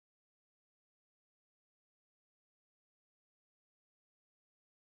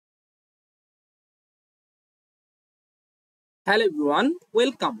Hello everyone,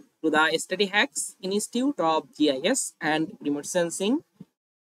 welcome to the Study Hacks Institute of GIS and Remote Sensing.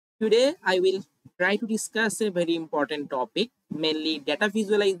 Today I will try to discuss a very important topic, mainly data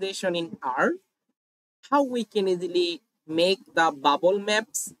visualization in R, how we can easily make the bubble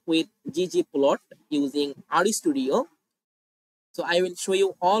maps with ggplot using RStudio. So I will show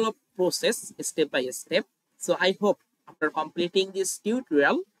you all of process step by step. So I hope after completing this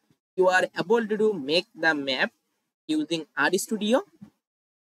tutorial, you are able to make the map using RStudio,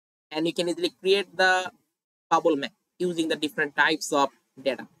 and you can easily create the bubble map using the different types of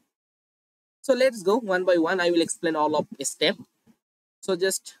data. So let's go one by one. I will explain all of the step. So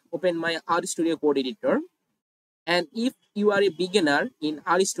just open my RStudio code editor. And if you are a beginner in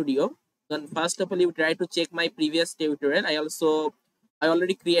RStudio, then first of all, you try to check my previous tutorial. I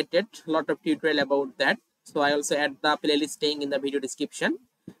already created a lot of tutorial about that. So I also add the playlist staying in the video description.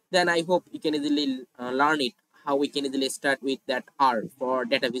 Then I hope you can easily learn it, how we can easily start with that R for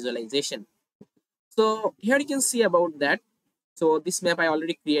data visualization. So here you can see about that. So this map I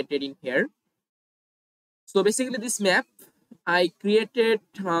already created in here. So basically this map I created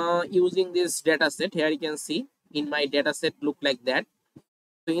using this data set. Here you can see in my data set look like that.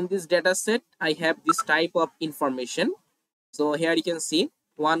 So in this data set, I have this type of information. So here you can see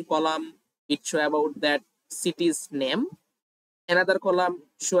one column, it show about that city's name. Another column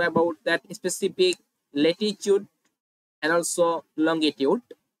show about that specific latitude and also longitude.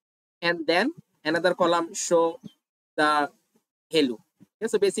 And then another column show the hello. Okay,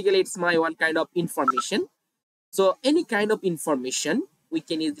 so basically it's my one kind of information. So any kind of information we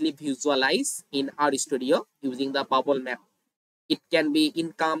can easily visualize in RStudio using the bubble map. It can be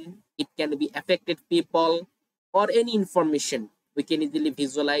income, it can be affected people, or any information we can easily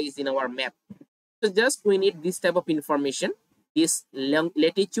visualize in our map. So just we need this type of information, this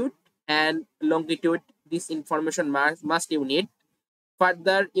latitude and longitude. This information must you need.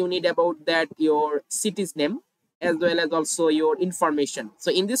 Further, you need about that your city's name as well as also your information.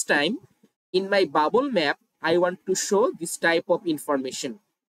 So in this time, in my bubble map, I want to show this type of information.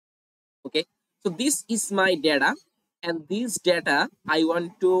 Okay, so this is my data, and this data I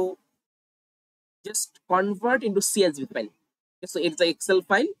want to just convert into CSV file. Okay, so it's an Excel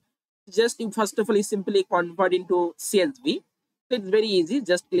file. Just first of all, you simply convert into CSV. So it's very easy.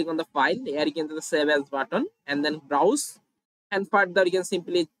 Just click on the file. Here you can do the save as button and then browse. And further, you can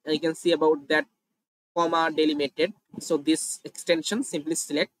simply you can see about that comma delimited. So this extension simply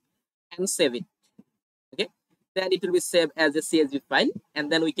select and save it. Okay, then it will be saved as a CSV file, and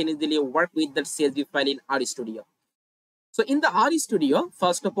then we can easily work with that CSV file in RStudio. So in the RStudio,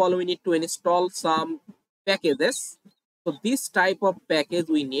 first of all, we need to install some packages. So this type of package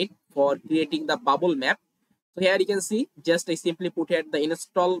we need for creating the bubble map. So here you can see, just I simply put here the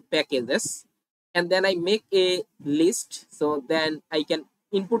install packages, and then I make a list. So then I can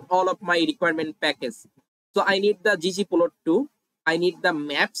input all of my requirement package. So I need the ggplot2, I need the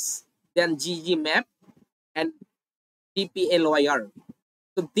maps, then ggmap and dplyr.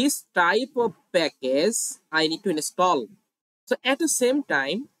 So this type of package I need to install. So at the same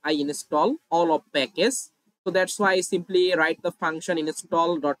time, I install all of packages. So that's why I simply write the function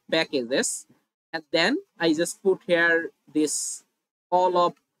install.packages, and then I just put here this all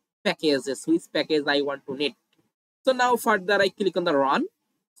of packages, which package I want to need. So now further I click on the run.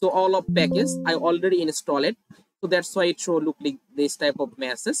 So all of packages I already install it. So that's why it should look like this type of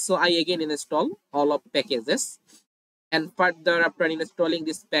message. So I again install all of packages. And further after installing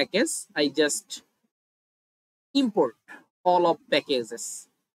this package, I just import all of packages.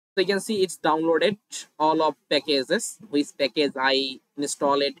 So you can see it's downloaded all of packages, which package I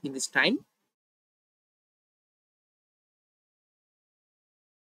install it in this time.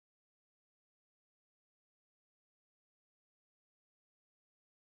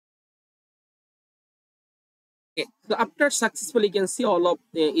 Okay, so after successfully, you can see all of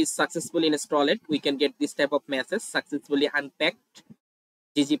is successfully installed. We can get this type of message successfully unpacked,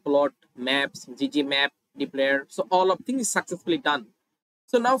 ggplot, maps, ggmap, dplyr. So all of things is successfully done.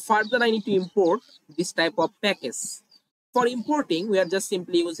 So now further I need to import this type of package. For importing, we are just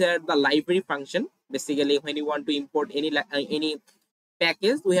simply use here the library function. Basically, when you want to import any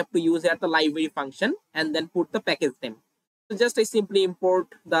package, we have to use here the library function and then put the package name. So just I simply import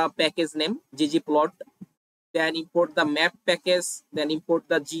the package name ggplot, then import the map package, then import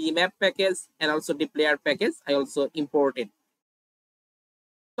the ggmap package and also dplyr package. I also imported.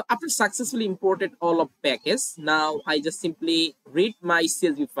 So after successfully imported all of package, now I just simply read my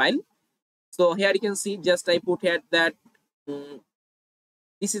CSV file. So here you can see, just I put here that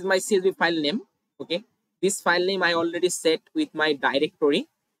this is my CSV file name. Okay, this file name I already set with my directory.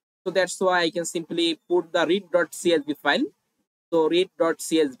 So that's why I can simply put the read.csv file. So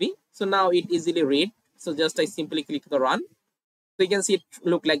read.csv. So now it easily read. So just I simply click the run. So you can see it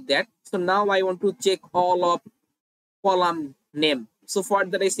look like that. So now I want to check all of column name. So for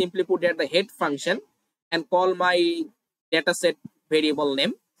that I simply put at the head function and call my dataset variable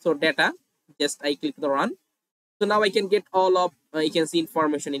name. So data, just I click the run. So now I can get all of you can see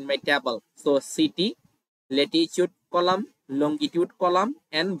information in my table. So city, latitude column, longitude column,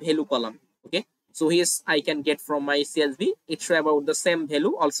 and value column. Okay. So here's I can get from my CSV. It show about the same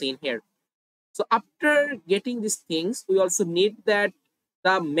value also in here. So after getting these things, we also need that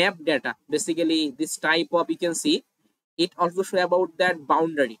the map data. Basically, this type of you can see it also show about that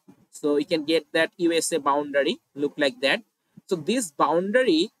boundary. So you can get that USA boundary look like that. So this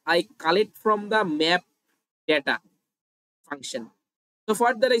boundary I collect from the map data function. So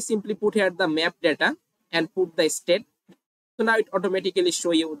for that I simply put here the map data and put the state. So now it automatically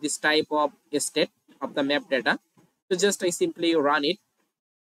show you this type of state of the map data. So just I simply run it.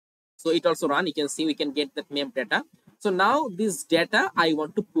 So it also run. You can see we can get that map data. So now this data I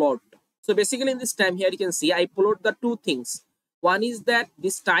want to plot. So basically in this time here you can see I plot the two things. One is that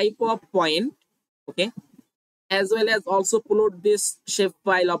this type of point, okay, as well as also plot this shape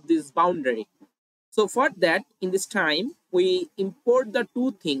file of this boundary. So for that in this time we import the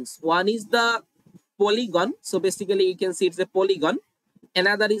two things. One is the polygon. So basically you can see it's a polygon.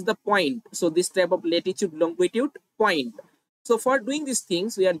 Another is the point. So this type of latitude, longitude, point. So for doing these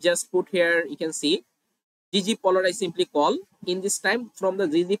things, we are just put here, you can see ggplot I simply call. In this time from the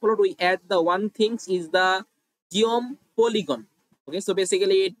ggplot, we add the one things is the geom polygon. Okay, so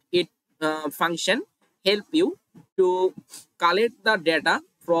basically it function help you to collect the data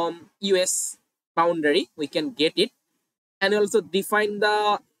from US boundary. We can get it and also define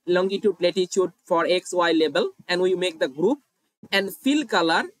the longitude, latitude for X, Y label, and we make the group. And fill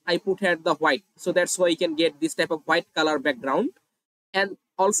color I put here the white, so that's why you can get this type of white color background. And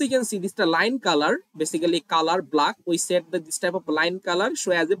also you can see this the line color, basically color black. We set that this type of line color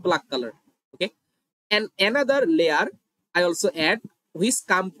show as a black color. Okay, and another layer I also add which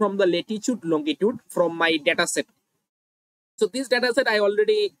come from the latitude, longitude from my data set. So this data set I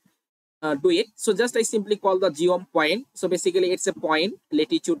already do it. So just I simply call the geom point. So basically it's a point,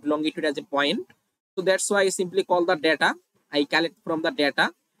 latitude, longitude as a point. So that's why I simply call the data. I collect from the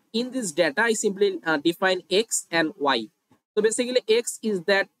data. In this data, I simply define X and Y. So basically X is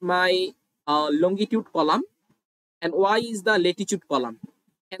that my longitude column and Y is the latitude column.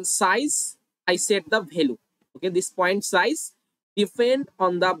 And size, I set the value. Okay, this point size depend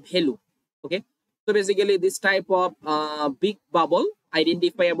on the value. Okay, so basically this type of big bubble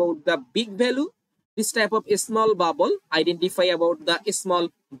identify about the big value. This type of small bubble identify about the small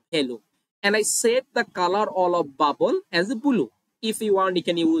value. And I set the color all of bubble as a blue. If you want, you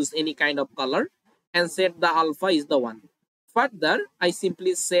can use any kind of color and set the alpha is the one. Further, I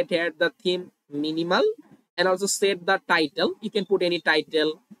simply set here the theme minimal and also set the title. You can put any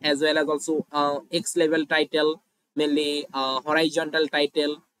title as well as also X level title, mainly horizontal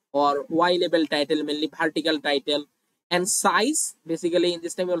title, or Y level title, mainly vertical title. And size, basically in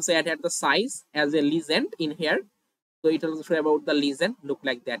this time we also add the size as a legend in here. So it will show about the legend look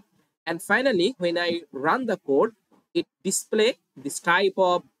like that. And finally, when I run the code, it display this type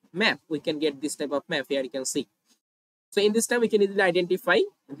of map. We can get this type of map here, you can see. So in this time, we can easily identify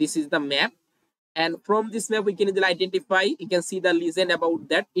this is the map. And from this map, we can easily identify, you can see the legend about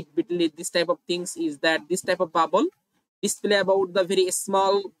that. It between this type of things is that this type of bubble display about the very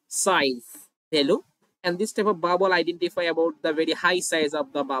small size value. And this type of bubble identify about the very high size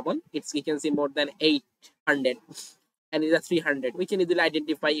of the bubble. It's, you can see more than 800. And it's a 300. We can easily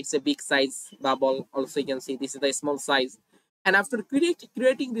identify it's a big size bubble. Also, you can see this is the small size. And after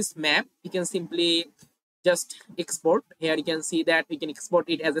creating this map, you can simply just export. Here you can see that we can export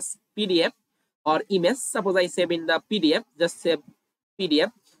it as a PDF or image. Suppose I save in the PDF, just save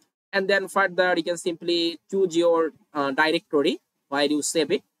PDF. And then further, you can simply choose your directory while you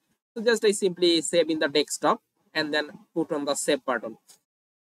save it. So just I simply save in the desktop and then put on the save button.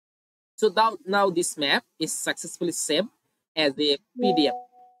 So now this map is successfully saved as a PDF.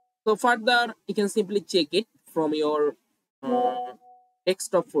 So further, you can simply check it from your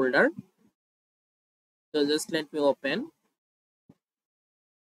desktop folder. So just let me open.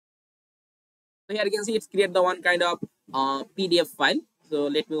 So here you can see it's create the one kind of PDF file. So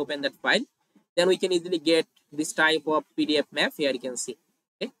let me open that file. Then we can easily get this type of PDF map. Here you can see.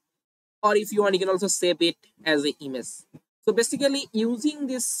 Okay. Or if you want, you can also save it as an image. So basically using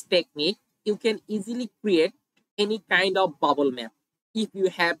this technique, you can easily create any kind of bubble map. If you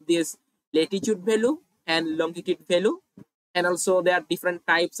have this latitude value and longitude value, and also there are different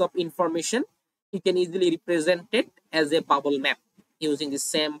types of information, you can easily represent it as a bubble map using the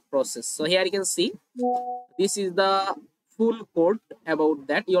same process. So here you can see this is the full code about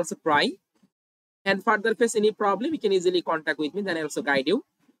that. You also try, and further face any problem, you can easily contact with me. Then I also guide you.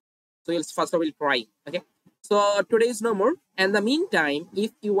 So you'll first of all try. Okay. So today is no more. And the meantime,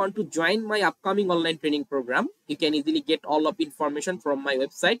 if you want to join my upcoming online training program, you can easily get all of information from my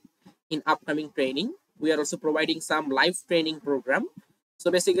website in upcoming training. We are also providing some live training program. So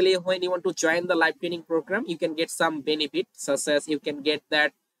basically, when you want to join the live training program, you can get some benefits, such as you can get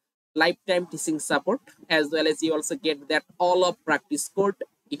that lifetime teaching support, as well as you also get that all of practice code.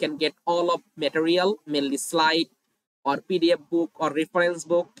 You can get all of material, mainly slide or PDF book or reference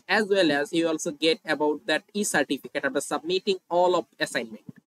book, as well as you also get about that e-certificate after submitting all of assignment.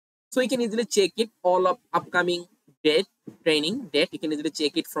 So you can easily check it, all of upcoming date, training date, you can easily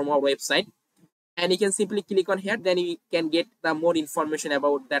check it from our website. And you can simply click on here, then you can get the more information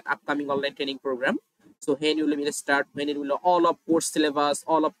about that upcoming online training program. So when you will start, when it will all of course syllabus,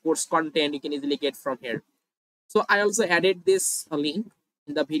 all of course content, you can easily get from here. So I also added this link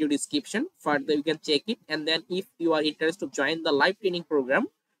in the video description. Further, you can check it. And then if you are interested to join the live training program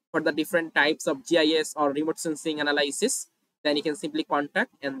for the different types of GIS or remote sensing analysis, then you can simply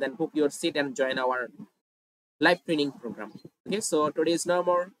contact and then book your seat and join our live training program. Okay, so today is no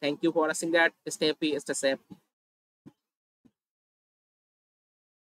more. Thank you for watching that. Stay happy, stay safe.